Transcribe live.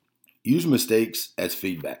use mistakes as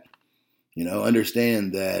feedback.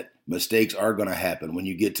 Understand that mistakes are going to happen. When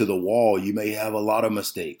you get to the wall, you may have a lot of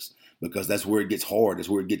mistakes because that's where it gets hard. That's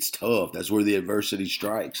where it gets tough. That's where the adversity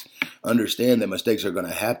strikes. Understand that mistakes are going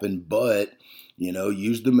to happen, but,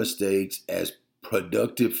 use the mistakes as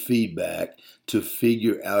productive feedback to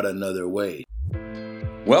figure out another way.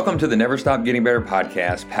 Welcome to the Never Stop Getting Better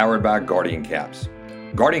podcast powered by Guardian Caps.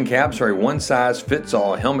 Guardian Caps are a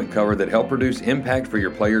one-size-fits-all helmet cover that help produce impact for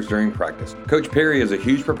your players during practice. Coach Perry is a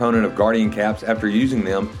huge proponent of Guardian Caps after using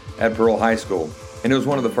them at Pearl High School, and it was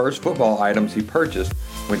one of the first football items he purchased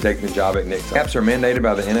when taking the job at Nick. Caps are mandated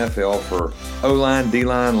by the NFL for O-line,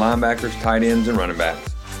 D-line, linebackers, tight ends, and running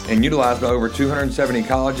backs, and utilized by over 270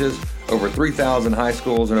 colleges, over 3,000 high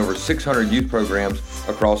schools, and over 600 youth programs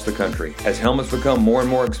across the country. As helmets become more and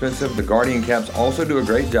more expensive, the Guardian Caps also do a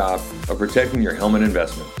great job of protecting your helmet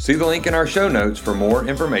investment. See the link in our show notes for more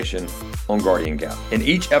information on Guardian Cap. In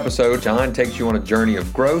each episode, John takes you on a journey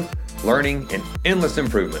of growth, learning, and endless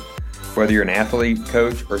improvement. Whether you're an athlete,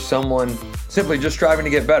 coach, or someone simply just striving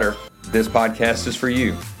to get better, this podcast is for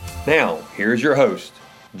you. Now, here's your host,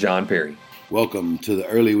 John Perry. Welcome to the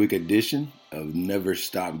early week edition of Never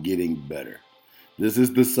Stop Getting Better. This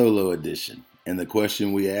is the solo edition. And the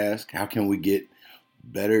question we ask, how can we get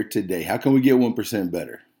better today? How can we get 1%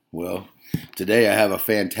 better? Well, today I have a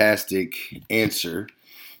fantastic answer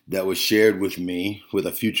that was shared with me with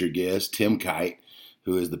a future guest, Tim Kight,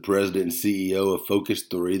 who is the president and CEO of Focus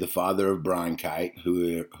 3, the father of Brian Kight,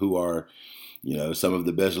 who are, some of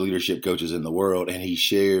the best leadership coaches in the world. And he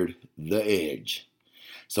shared the edge.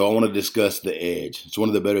 So I want to discuss the edge. It's one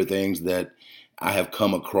of the better things that I have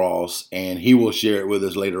come across, and he will share it with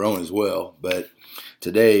us later on as well. But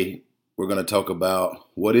today we're going to talk about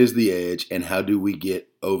what is the edge and how do we get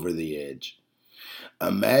over the edge.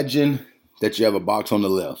 Imagine that you have a box on the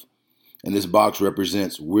left, and this box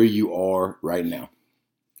represents where you are right now.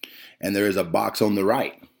 And there is a box on the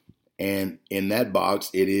right, and in that box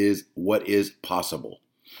it is what is possible.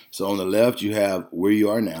 So on the left, you have where you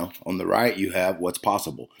are now. On the right, you have what's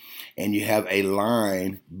possible. And you have a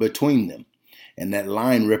line between them. And that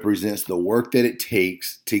line represents the work that it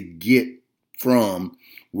takes to get from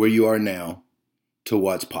where you are now to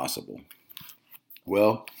what's possible.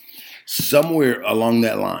 Well, somewhere along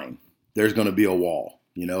that line, there's going to be a wall.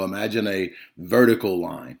 Imagine a vertical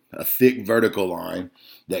line, a thick vertical line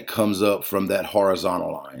that comes up from that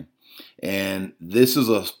horizontal line. And this is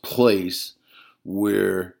a place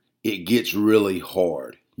where it gets really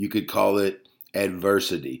hard. You could call it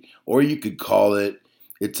adversity, or you could call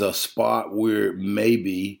it's a spot where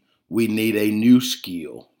maybe we need a new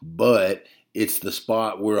skill, but it's the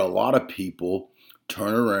spot where a lot of people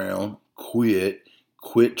turn around, quit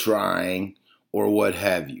trying, or what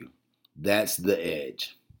have you. That's the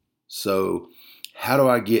edge. So how do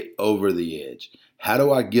I get over the edge? How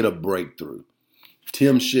do I get a breakthrough?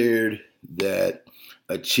 Tim shared that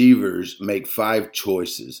achievers make 5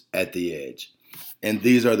 choices at the edge. And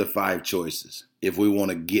these are the 5 choices. If we want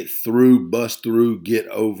to get through, bust through, get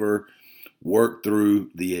over, work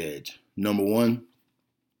through the edge. Number 1,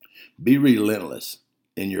 be relentless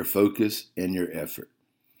in your focus and your effort.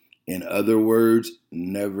 In other words,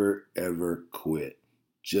 never, ever quit.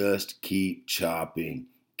 Just keep chopping.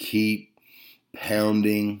 Keep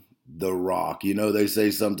pounding the rock. They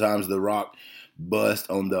say sometimes the rock bust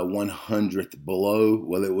on the 100th blow.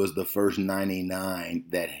 Well, it was the first 99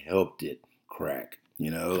 that helped it crack.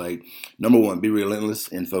 Number 1, be relentless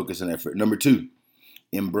in focus and effort. Number 2,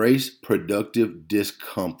 embrace productive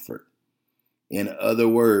discomfort. In other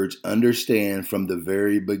words, understand from the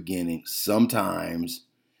very beginning, sometimes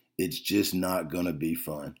it's just not going to be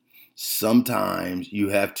fun. Sometimes you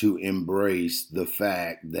have to embrace the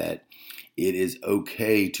fact that it is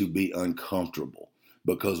okay to be uncomfortable.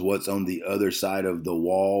 Because what's on the other side of the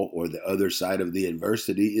wall or the other side of the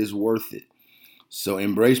adversity is worth it. So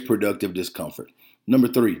embrace productive discomfort. Number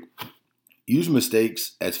 3, use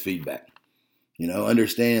mistakes as feedback.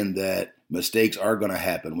 Understand that mistakes are going to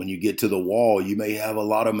happen. When you get to the wall, you may have a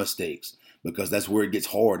lot of mistakes because that's where it gets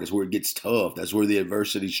hard. That's where it gets tough. That's where the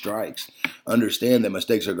adversity strikes. Understand that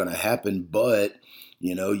mistakes are going to happen, but,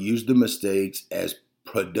 use the mistakes as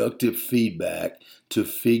productive feedback to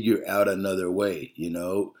figure out another way.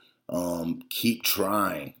 Keep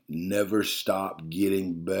trying, never stop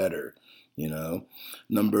getting better.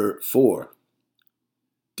 Number 4,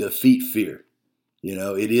 defeat fear.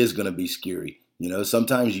 It is going to be scary.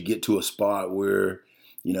 Sometimes you get to a spot where,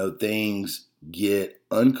 things get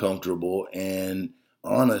uncomfortable and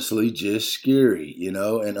honestly just scary,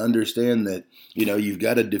 and understand that, you've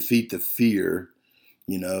got to defeat the fear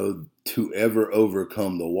to ever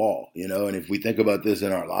overcome the wall, and if we think about this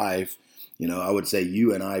in our life, I would say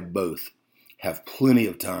you and I both have plenty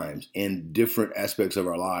of times in different aspects of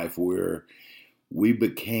our life where we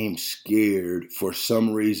became scared for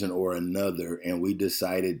some reason or another, and we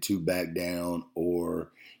decided to back down,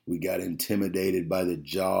 or we got intimidated by the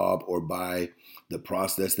job or by the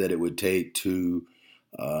process that it would take to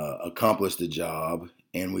accomplish the job,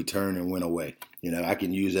 and we turned and went away. I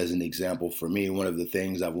can use as an example for me, one of the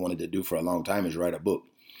things I've wanted to do for a long time is write a book.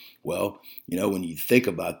 Well, when you think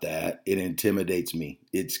about that, it intimidates me.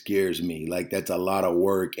 It scares me. Like, that's a lot of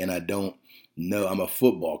work, and I don't know. I'm a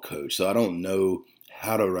football coach, so I don't know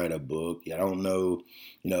how to write a book. I don't know,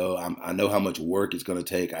 I know how much work it's going to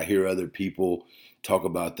take. I hear other people talk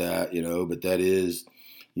about that, but that is,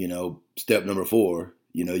 step number 4,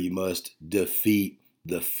 you must defeat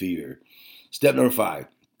the fear. Step number 5,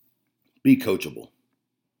 be coachable.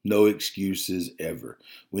 No excuses ever.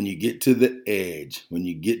 When you get to the edge, when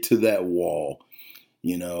you get to that wall,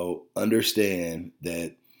 understand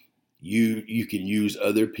that you can use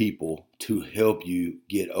other people to help you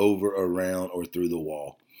get over, around, or through the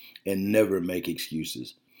wall, and never make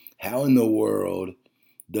excuses. How in the world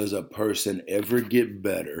does a person ever get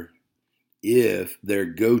better if their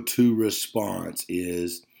go-to response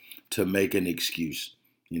is to make an excuse?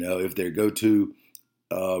 If their go-to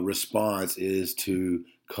response is to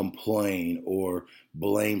complain or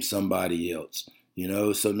blame somebody else,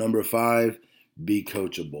 So number 5, be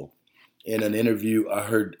coachable. In an interview, I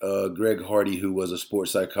heard Greg Hardy, who was a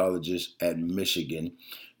sports psychologist at Michigan,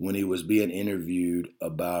 when he was being interviewed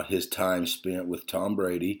about his time spent with Tom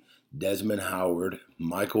Brady, Desmond Howard,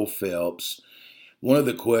 Michael Phelps. One of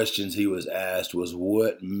the questions he was asked was,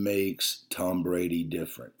 what makes Tom Brady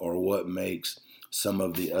different, or what makes some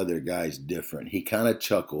of the other guys different? He kind of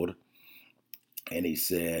chuckled and he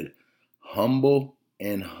said, humble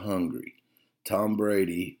and hungry. Tom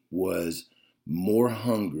Brady was more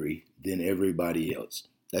hungry than everybody else.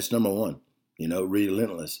 That's number 1.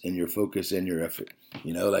 Relentless in your focus and your effort.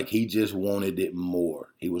 Like, he just wanted it more.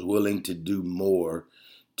 He was willing to do more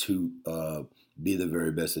to be the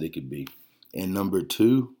very best that he could be. And number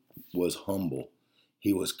 2 was humble.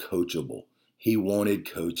 He was coachable. He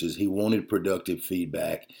wanted coaches. He wanted productive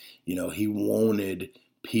feedback. He wanted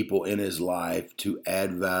people in his life to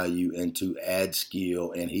add value and to add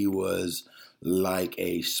skill. And he was like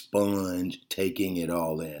a sponge taking it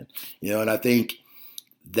all in. And I think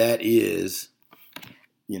that is,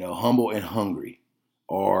 humble and hungry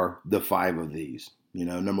are the 5 of these.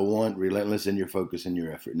 Number 1, relentless in your focus and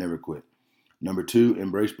your effort. Never quit. Number 2,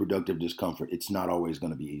 embrace productive discomfort. It's not always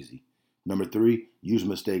going to be easy. Number 3, use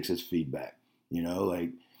mistakes as feedback.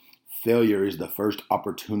 Failure is the first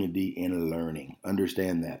opportunity in learning.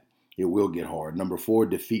 Understand that. It will get hard. Number 4,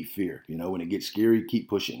 defeat fear. When it gets scary, keep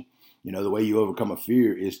pushing. The way you overcome a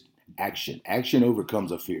fear is action. Action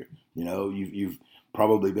overcomes a fear. You've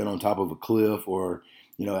probably been on top of a cliff, or,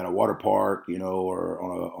 at a water park, or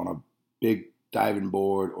on a big diving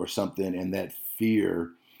board or something, and that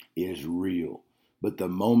fear is real. But the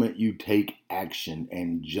moment you take action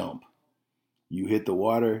and jump, you hit the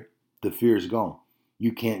water, the fear is gone.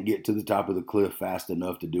 You can't get to the top of the cliff fast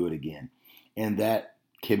enough to do it again. And that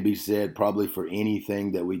can be said probably for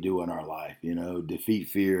anything that we do in our life, defeat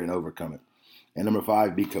fear and overcome it. And number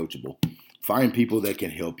 5, be coachable. Find people that can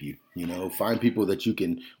help you, find people that you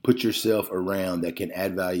can put yourself around that can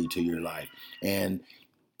add value to your life, and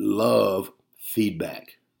love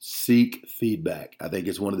feedback. Seek feedback. I think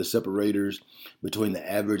it's one of the separators between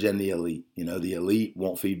the average and the elite. The elite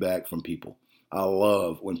want feedback from people. I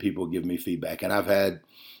love when people give me feedback. And I've had,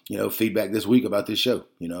 feedback this week about this show.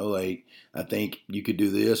 Like, I think you could do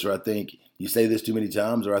this, or I think you say this too many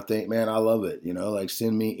times, or I think, man, I love it. Like,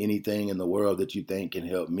 send me anything in the world that you think can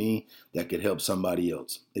help me, that could help somebody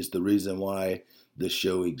else. It's the reason why the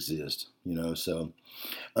show exists, So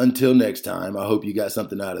until next time, I hope you got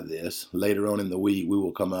something out of this. Later on in the week, we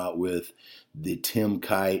will come out with the Tim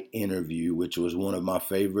Kite interview, which was one of my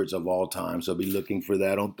favorites of all time. So be looking for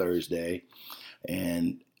that on Thursday.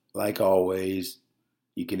 And like always,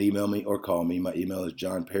 you can email me or call me. My email is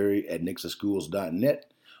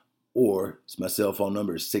johnperry@nixaschools.net, or my cell phone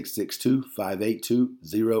number is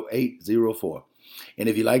 662-582-0804. And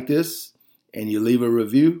if you like this and you leave a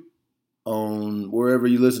review on wherever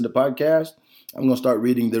you listen to podcasts, I'm going to start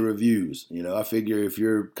reading the reviews. I figure if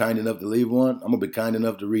you're kind enough to leave one, I'm going to be kind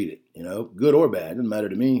enough to read it. Good or bad. It doesn't matter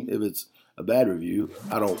to me if it's a bad review.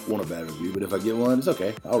 I don't want a bad review, but if I get one, it's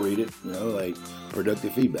okay. I'll read it, like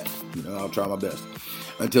productive feedback. I'll try my best.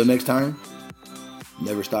 Until next time,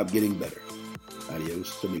 never stop getting better.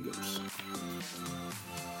 Adios, amigos.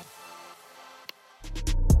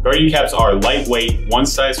 Guardian caps are lightweight,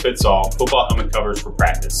 one-size-fits-all football helmet covers for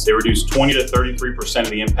practice. They reduce 20 to 33% of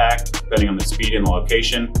the impact, depending on the speed and the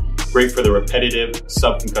location. Great for the repetitive,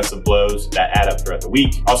 subconcussive blows that add up throughout the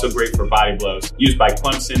week. Also great for body blows. Used by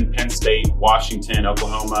Clemson, Penn State, Washington,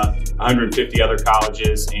 Oklahoma, 150 other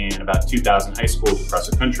colleges, and about 2,000 high schools across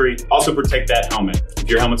the country. Also protect that helmet. If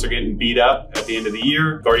your helmets are getting beat up at the end of the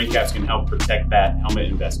year, Guardian caps can help protect that helmet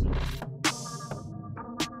investment.